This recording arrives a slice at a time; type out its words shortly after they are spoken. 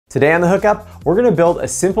Today on The Hookup, we're gonna build a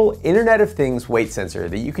simple Internet of Things weight sensor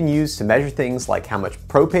that you can use to measure things like how much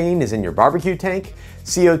propane is in your barbecue tank,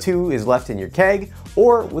 CO2 is left in your keg,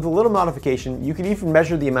 or with a little modification, you can even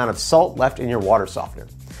measure the amount of salt left in your water softener.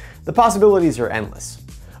 The possibilities are endless.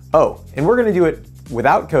 Oh, and we're gonna do it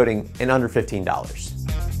without coding and under $15.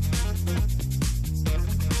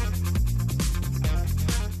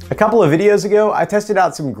 A couple of videos ago, I tested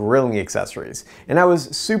out some grilling accessories, and I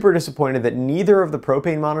was super disappointed that neither of the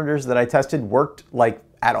propane monitors that I tested worked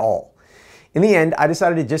at all. In the end, I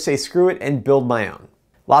decided to just say screw it and build my own.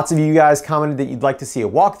 Lots of you guys commented that you'd like to see a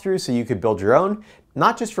walkthrough so you could build your own,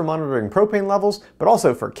 not just for monitoring propane levels, but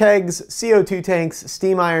also for kegs, CO2 tanks,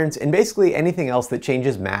 steam irons, and basically anything else that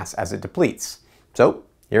changes mass as it depletes. So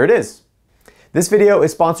here it is. This video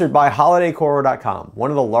is sponsored by HolidayCoro.com, one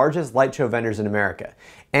of the largest light show vendors in America.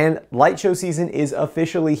 And light show season is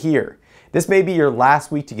officially here. This may be your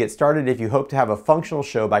last week to get started if you hope to have a functional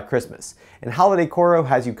show by Christmas. And Holiday Coro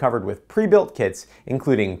has you covered with pre-built kits,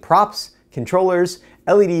 including props, controllers,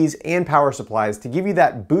 LEDs, and power supplies to give you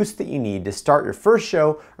that boost that you need to start your first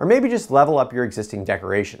show or maybe just level up your existing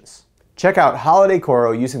decorations. Check out Holiday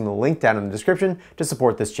Coro using the link down in the description to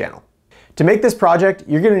support this channel. To make this project,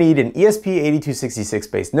 you're going to need an ESP8266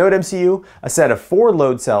 based Node MCU, a set of 4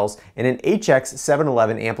 load cells, and an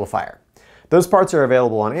HX711 amplifier. Those parts are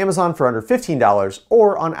available on Amazon for under $15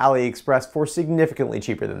 or on AliExpress for significantly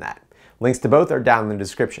cheaper than that. Links to both are down in the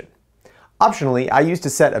description. Optionally, I used a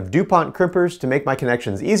set of DuPont crimpers to make my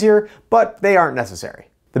connections easier, but they aren't necessary.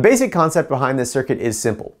 The basic concept behind this circuit is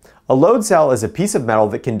simple. A load cell is a piece of metal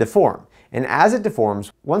that can deform. And as it deforms,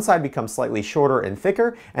 one side becomes slightly shorter and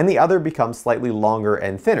thicker, and the other becomes slightly longer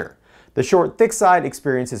and thinner. The short, thick side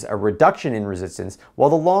experiences a reduction in resistance, while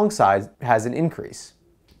the long side has an increase.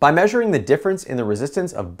 By measuring the difference in the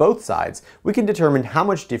resistance of both sides, we can determine how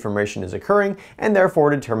much deformation is occurring, and therefore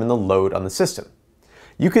determine the load on the system.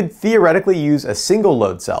 You could theoretically use a single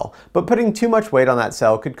load cell, but putting too much weight on that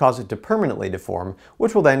cell could cause it to permanently deform,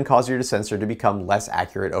 which will then cause your sensor to become less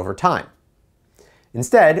accurate over time.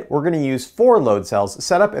 Instead, we're going to use 4 load cells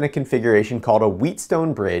set up in a configuration called a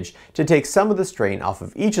Wheatstone bridge to take some of the strain off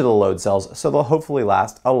of each of the load cells so they'll hopefully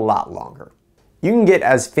last a lot longer. You can get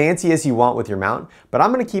as fancy as you want with your mount, but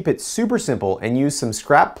I'm going to keep it super simple and use some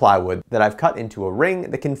scrap plywood that I've cut into a ring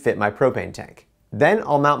that can fit my propane tank. Then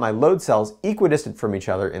I'll mount my load cells equidistant from each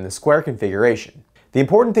other in the square configuration. The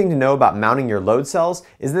important thing to know about mounting your load cells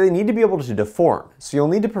is that they need to be able to deform, so you'll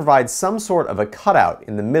need to provide some sort of a cutout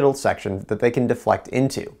in the middle section that they can deflect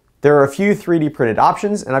into. There are a few 3D printed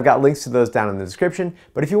options, and I've got links to those down in the description,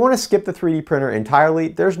 but if you want to skip the 3D printer entirely,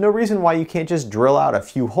 there's no reason why you can't just drill out a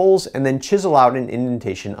few holes and then chisel out an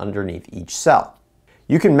indentation underneath each cell.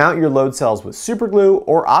 You can mount your load cells with super glue,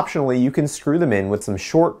 or optionally you can screw them in with some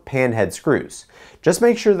short pan head screws. Just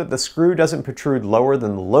make sure that the screw doesn't protrude lower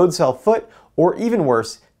than the load cell foot, or even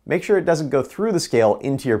worse, make sure it doesn't go through the scale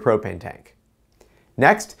into your propane tank.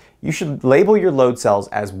 Next, you should label your load cells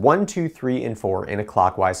as 1, 2, 3, and 4 in a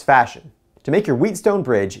clockwise fashion. To make your Wheatstone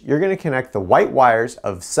bridge, you're going to connect the white wires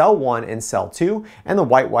of cell 1 and cell 2 and the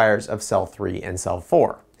white wires of cell 3 and cell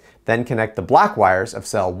 4. Then connect the black wires of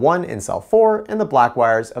cell 1 and cell 4 and the black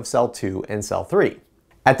wires of cell 2 and cell 3.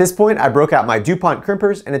 At this point, I broke out my DuPont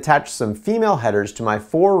crimpers and attached some female headers to my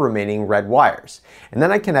 4 remaining red wires, and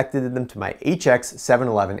then I connected them to my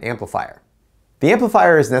HX711 amplifier. The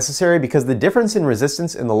amplifier is necessary because the difference in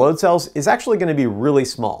resistance in the load cells is actually going to be really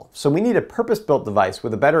small, so we need a purpose-built device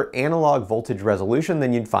with a better analog voltage resolution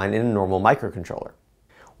than you'd find in a normal microcontroller.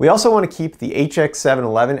 We also want to keep the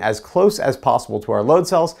HX711 as close as possible to our load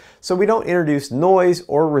cells so we don't introduce noise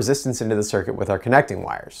or resistance into the circuit with our connecting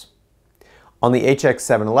wires. On the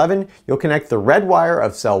HX711, you'll connect the red wire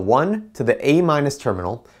of cell 1 to the A-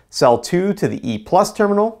 terminal, cell 2 to the E+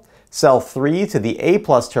 terminal, cell 3 to the A+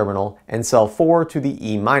 terminal, and cell 4 to the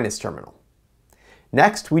E- terminal.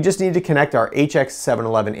 Next, we just need to connect our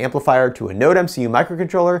HX711 amplifier to a Node MCU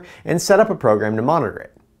microcontroller and set up a program to monitor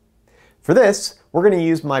it. For this, we're going to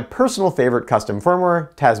use my personal favorite custom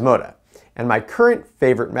firmware, Tasmota. And my current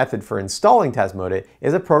favorite method for installing Tasmota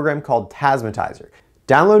is a program called Tasmotizer.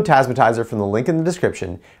 Download Tasmotizer from the link in the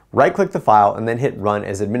description, right-click the file, and then hit Run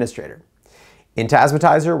as administrator. In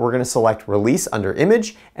Tasmotizer, we're going to select Release under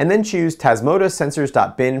Image, and then choose Tasmota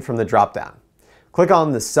Sensors.bin from the dropdown. Click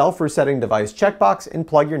on the Self-Resetting Device checkbox and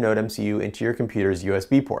plug your Node MCU into your computer's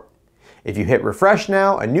USB port. If you hit Refresh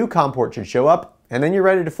now, a new COM port should show up, and then you're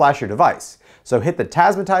ready to flash your device. So hit the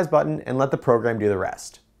Tasmotize button and let the program do the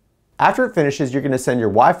rest. After it finishes, you're going to send your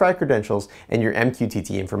Wi-Fi credentials and your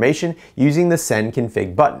MQTT information using the Send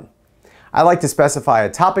Config button. I like to specify a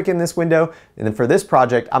topic in this window, and then for this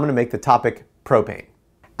project, I'm going to make the topic propane.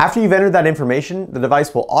 After you've entered that information, the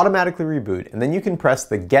device will automatically reboot, and then you can press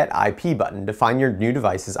the Get IP button to find your new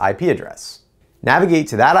device's IP address. Navigate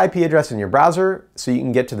to that IP address in your browser so you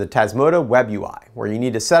can get to the Tasmota web UI, where you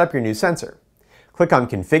need to set up your new sensor. Click on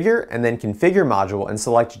Configure and then Configure Module and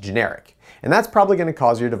select Generic, and that's probably going to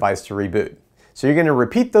cause your device to reboot. So you're going to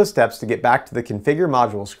repeat those steps to get back to the Configure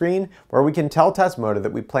Module screen, where we can tell Tasmota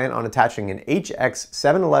that we plan on attaching an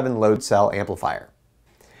HX711 load cell amplifier.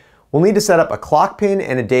 We'll need to set up a clock pin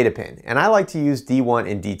and a data pin, and I like to use D1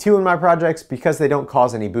 and D2 in my projects because they don't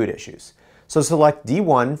cause any boot issues. So select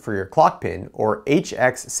D1 for your clock pin, or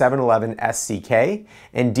HX711 SCK,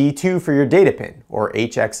 and D2 for your data pin, or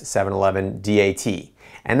HX711 DAT,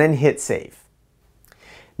 and then hit Save.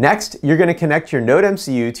 Next, you're going to connect your Node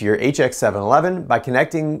MCU to your HX711 by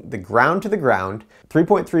connecting the ground to the ground,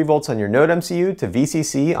 3.3 volts on your Node MCU to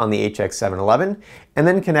VCC on the HX711, and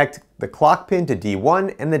then connect the clock pin to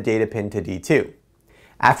D1 and the data pin to D2.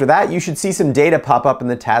 After that, you should see some data pop up in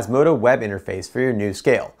the Tasmota web interface for your new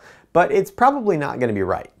scale, but it's probably not going to be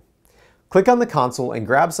right. Click on the console and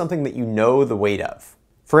grab something that you know the weight of.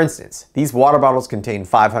 For instance, these water bottles contain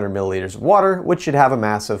 500 milliliters of water, which should have a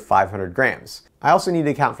mass of 500 grams. I also need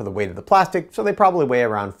to account for the weight of the plastic, so they probably weigh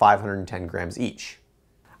around 510 grams each.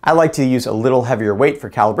 I like to use a little heavier weight for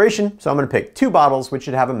calibration, so I'm going to pick 2 bottles which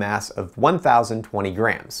should have a mass of 1020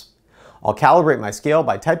 grams. I'll calibrate my scale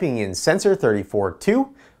by typing in sensor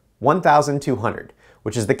 34-2, 1200,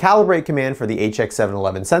 which is the calibrate command for the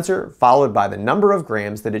HX711 sensor, followed by the number of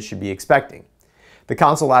grams that it should be expecting. The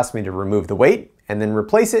console asks me to remove the weight, and then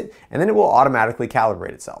replace it, and then it will automatically calibrate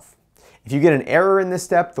itself. If you get an error in this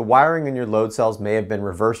step, the wiring in your load cells may have been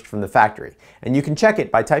reversed from the factory, and you can check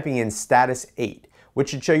it by typing in status 8, which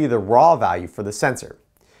should show you the raw value for the sensor.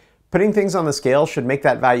 Putting things on the scale should make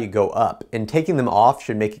that value go up, and taking them off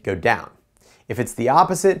should make it go down. If it's the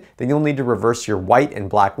opposite, then you'll need to reverse your white and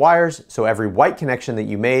black wires, so every white connection that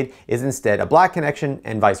you made is instead a black connection,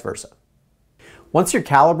 and vice versa. Once you're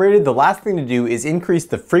calibrated, the last thing to do is increase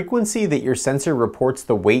the frequency that your sensor reports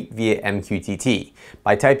the weight via MQTT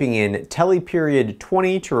by typing in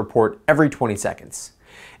teleperiod20 to report every 20 seconds.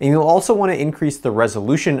 And you'll also want to increase the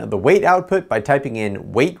resolution of the weight output by typing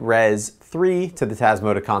in weightres3 to the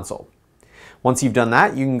Tasmota console. Once you've done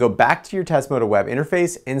that, you can go back to your Tasmota web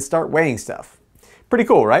interface and start weighing stuff. Pretty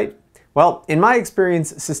cool, right? Well, in my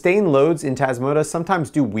experience, sustained loads in Tasmota sometimes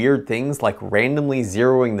do weird things like randomly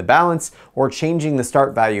zeroing the balance or changing the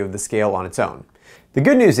start value of the scale on its own. The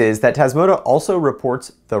good news is that Tasmota also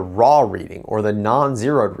reports the raw reading, or the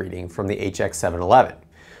non-zeroed reading, from the HX711.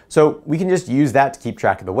 So we can just use that to keep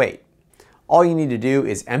track of the weight. All you need to do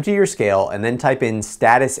is empty your scale and then type in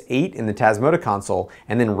status 8 in the Tasmota console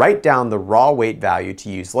and then write down the raw weight value to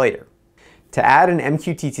use later. To add an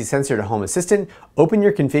MQTT sensor to Home Assistant, open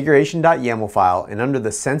your configuration.yaml file and under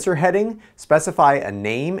the sensor heading, specify a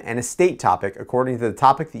name and a state topic according to the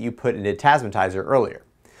topic that you put into Tasmotizer earlier.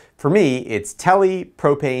 For me, it's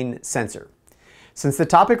Propane Sensor. Since the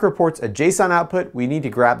topic reports a JSON output, we need to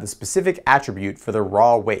grab the specific attribute for the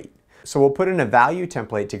raw weight. So we'll put in a value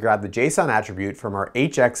template to grab the JSON attribute from our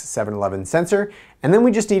HX711 sensor, and then we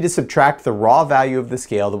just need to subtract the raw value of the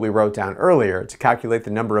scale that we wrote down earlier to calculate the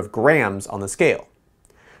number of grams on the scale.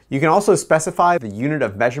 You can also specify the unit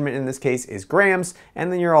of measurement in this case is grams,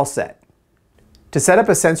 and then you're all set. To set up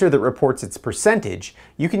a sensor that reports its percentage,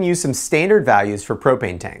 you can use some standard values for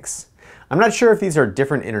propane tanks. I'm not sure if these are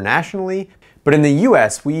different internationally, but in the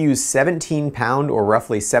US, we use 17-pound or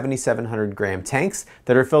roughly 7,700 gram tanks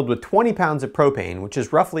that are filled with 20 pounds of propane, which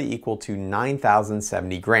is roughly equal to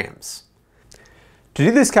 9,070 grams. To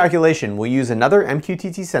do this calculation, we'll use another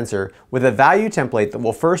MQTT sensor with a value template that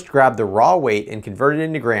will first grab the raw weight and convert it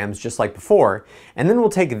into grams just like before, and then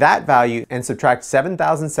we'll take that value and subtract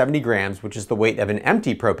 7,070 grams, which is the weight of an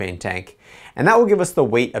empty propane tank, and that will give us the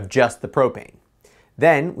weight of just the propane.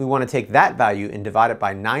 Then we want to take that value and divide it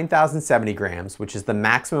by 9,070 grams, which is the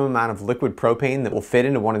maximum amount of liquid propane that will fit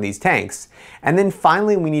into one of these tanks. And then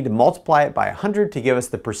finally we need to multiply it by 100 to give us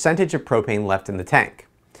the percentage of propane left in the tank.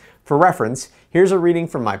 For reference, here's a reading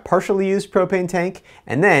from my partially used propane tank,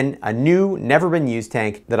 and then a new, never been used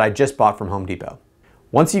tank that I just bought from Home Depot.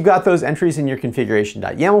 Once you've got those entries in your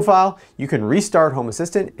configuration.yaml file, you can restart Home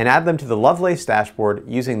Assistant and add them to the Lovelace dashboard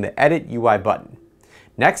using the Edit UI button.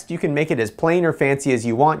 Next, you can make it as plain or fancy as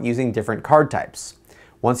you want using different card types.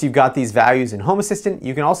 Once you've got these values in Home Assistant,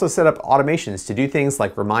 you can also set up automations to do things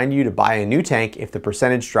like remind you to buy a new tank if the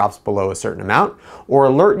percentage drops below a certain amount, or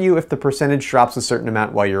alert you if the percentage drops a certain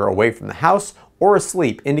amount while you're away from the house or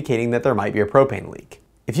asleep, indicating that there might be a propane leak.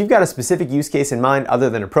 If you've got a specific use case in mind other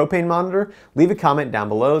than a propane monitor, leave a comment down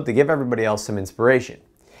below to give everybody else some inspiration.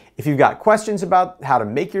 If you've got questions about how to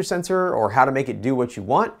make your sensor or how to make it do what you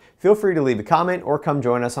want, feel free to leave a comment or come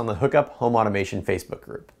join us on the Hookup Home Automation Facebook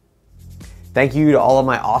group. Thank you to all of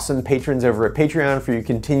my awesome patrons over at Patreon for your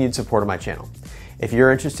continued support of my channel. If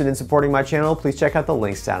you're interested in supporting my channel, please check out the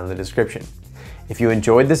links down in the description. If you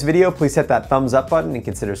enjoyed this video, please hit that thumbs up button and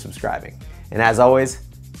consider subscribing. And as always,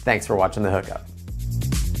 thanks for watching the Hookup.